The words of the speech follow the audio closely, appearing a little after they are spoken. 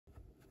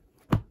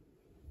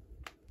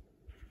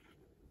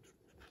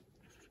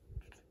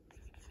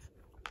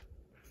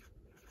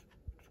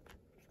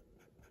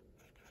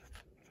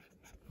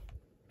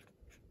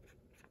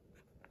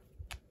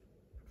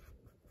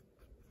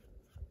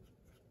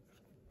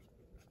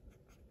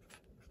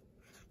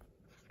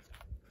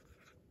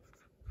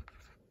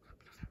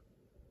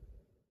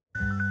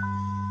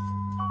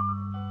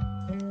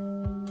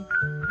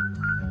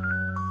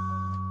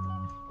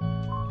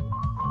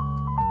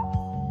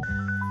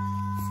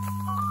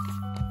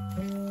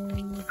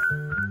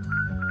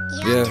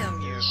Yeah,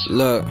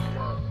 look.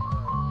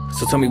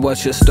 So tell me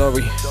what's your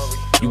story?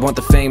 You want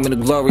the fame and the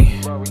glory?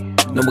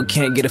 No one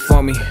can't get it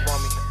for me.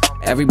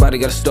 Everybody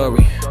got a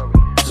story.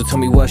 So tell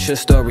me what's your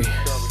story?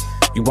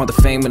 You want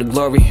the fame and the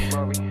glory?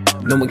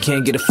 No one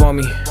can't get it for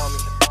me.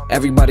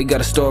 Everybody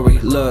got a story.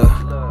 Look.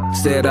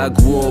 Said I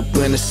grew up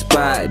in a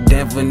spot,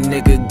 Denver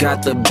nigga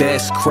got the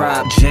best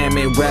crop.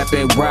 Jamming,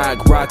 rapping,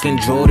 rocking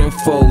Jordan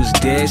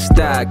 4s, dead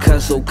stock.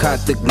 Cuzzo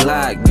caught the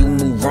Glock, you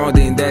move wrong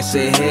then that's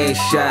a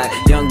headshot.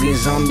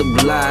 Youngins on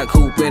the block,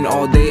 hooping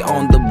all day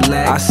on the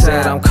black. I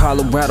said I'm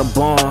Colorado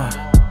born,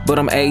 but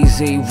I'm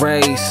AZ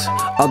raised.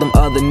 All them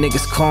other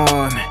niggas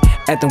corn.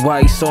 Acting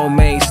white, so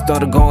main.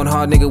 Started going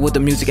hard, nigga, with the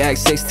music at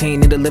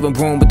 16. In the living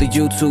room with the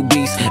YouTube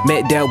beats.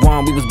 Met Del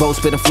Juan, we was both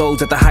spitting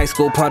flows. At the high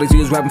school parties, we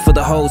was rapping for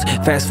the hoes.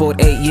 Fast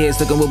forward 8 years,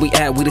 looking where we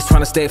at. We just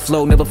trying to stay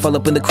afloat, never fall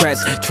up in the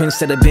cracks. Trends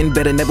said have been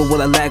better, never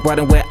will I lack.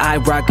 Riding where I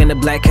rock in the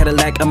black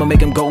Cadillac. I'ma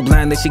make him go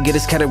blind, they should get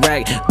his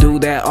cataract. Do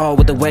that all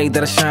with the way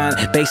that I shine.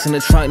 Bass in the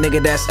trunk,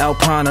 nigga, that's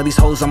Alpine. All these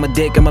hoes on my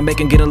dick, I'ma make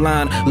him get a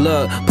line.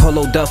 Look,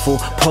 polo duffel,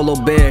 polo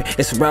bear.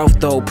 It's Ralph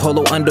though,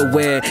 polo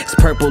underwear. It's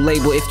purple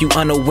label if you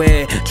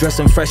unaware.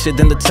 Dressing fresher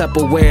than the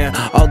Tupperware.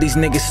 All these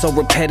niggas so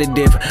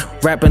repetitive,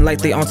 rapping like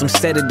they on some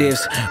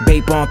sedatives.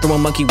 Bape on,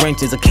 throwing monkey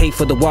wrenches. A cave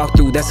for the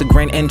walkthrough, that's a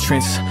grand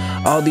entrance.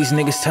 All these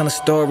niggas telling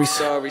stories.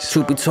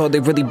 Truth be told,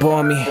 they really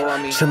bore me.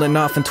 Chilling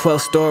off in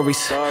 12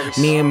 stories.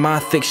 Me and my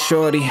thick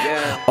shorty.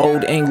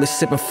 Old English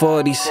sipping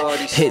 40s.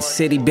 Hit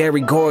city,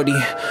 Barry Gordy.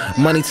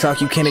 Money talk,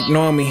 you can't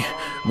ignore me.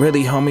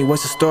 Really, homie,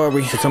 what's the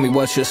story? So tell me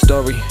what's your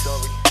story?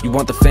 You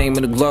want the fame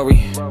and the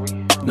glory?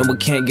 No one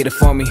can't get it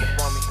for me.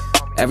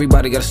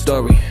 Everybody got a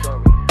story.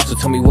 So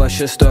tell me what's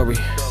your story?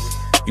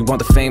 You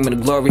want the fame and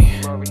the glory?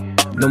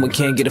 No one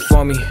can't get it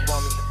for me.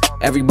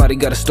 Everybody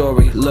got a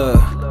story.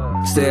 Look.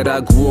 Said I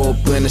grew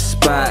up in a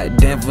spot,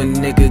 Denver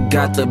nigga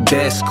got the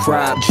best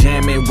crop.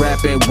 Jamming,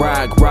 rapping,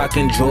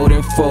 rocking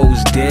Jordan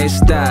 4s, dead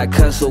stock.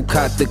 Cuzzo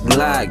caught the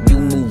Glock, you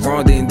move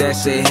wrong then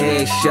that's a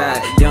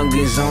headshot.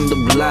 Youngins on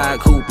the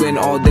block, hooping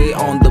all day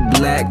on the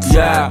black top.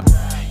 Yeah.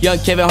 Young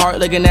Kevin Hart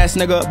looking ass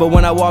nigga, but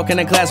when I walk in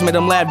the class, made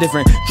them laugh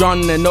different. Drawn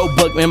in a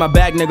notebook in my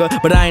back,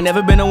 nigga, but I ain't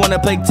never been the one to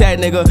play tag,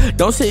 nigga.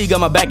 Don't say you got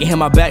my back and hit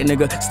my back,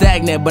 nigga.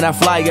 Stagnant, but I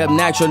fly up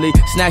naturally.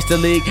 Snatch the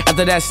league,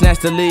 after that snatch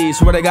the lead.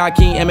 Swear to God,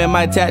 King Emmitt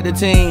might tag the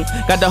team.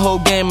 Got the whole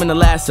game in the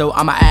lasso.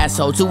 I'm an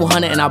asshole,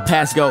 200 and I'll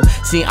pass go.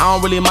 See, I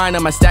don't really mind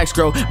that my stacks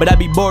grow, but I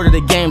be bored of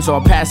the game, so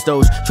I'll pass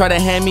those. Try to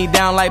hand me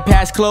down like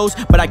pass clothes,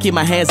 but I keep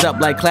my hands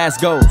up like class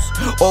goes.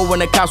 Or when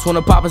the cops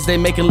wanna pop us, they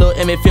making Lil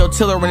Emmitt feel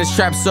Tiller in his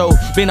trap. So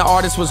being an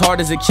artist was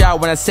hard as a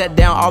child. When I sat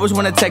down, I always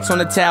wanna text on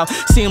the towel.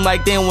 Seemed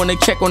like they didn't wanna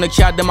check on the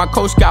child. Then my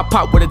coach got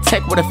popped with a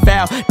tech with a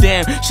foul.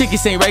 Damn, shit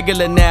gets ain't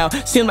regular now.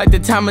 Seem like the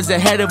time is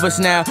ahead of us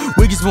now.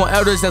 We just want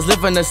elders that's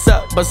lifting us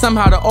up, but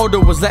somehow the older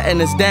was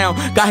letting us down.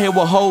 Got here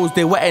with hoes,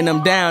 they wetting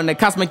them down. The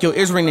cops make your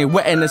ears ring, they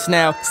wetting us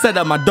now. Set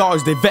up my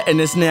dogs, they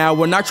vetting us now.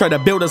 When I try to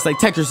build us like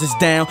Tetris is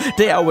down,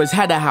 they always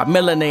had a hot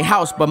mill in their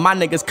house, but my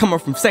niggas coming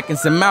from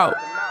seconds and out.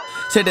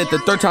 Said that the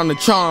third time the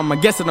charm, I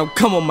guess I don't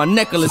come with my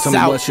necklace so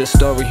tell out. Me what's your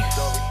story?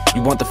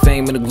 You want the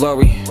fame and the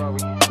glory?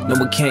 No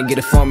one can't get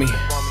it for me.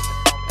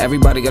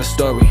 Everybody got a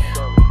story.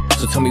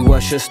 So tell me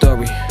what's your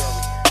story?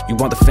 You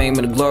want the fame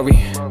and the glory?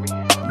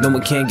 No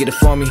one can't get it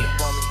for me.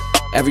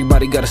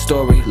 Everybody got a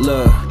story.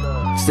 Look.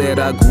 Said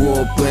I grew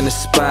up in a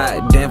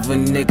spot, Denver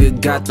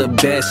nigga got the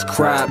best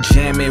crop.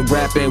 Jamming,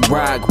 rapping,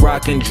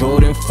 rocking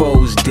Jordan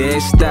 4s, dead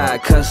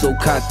stock. Cuzzo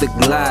caught the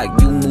Glock,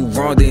 you move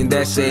wrong then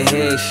that's a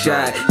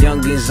headshot.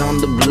 Youngins on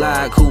the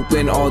block,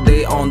 hooping all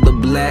day on the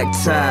black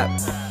top.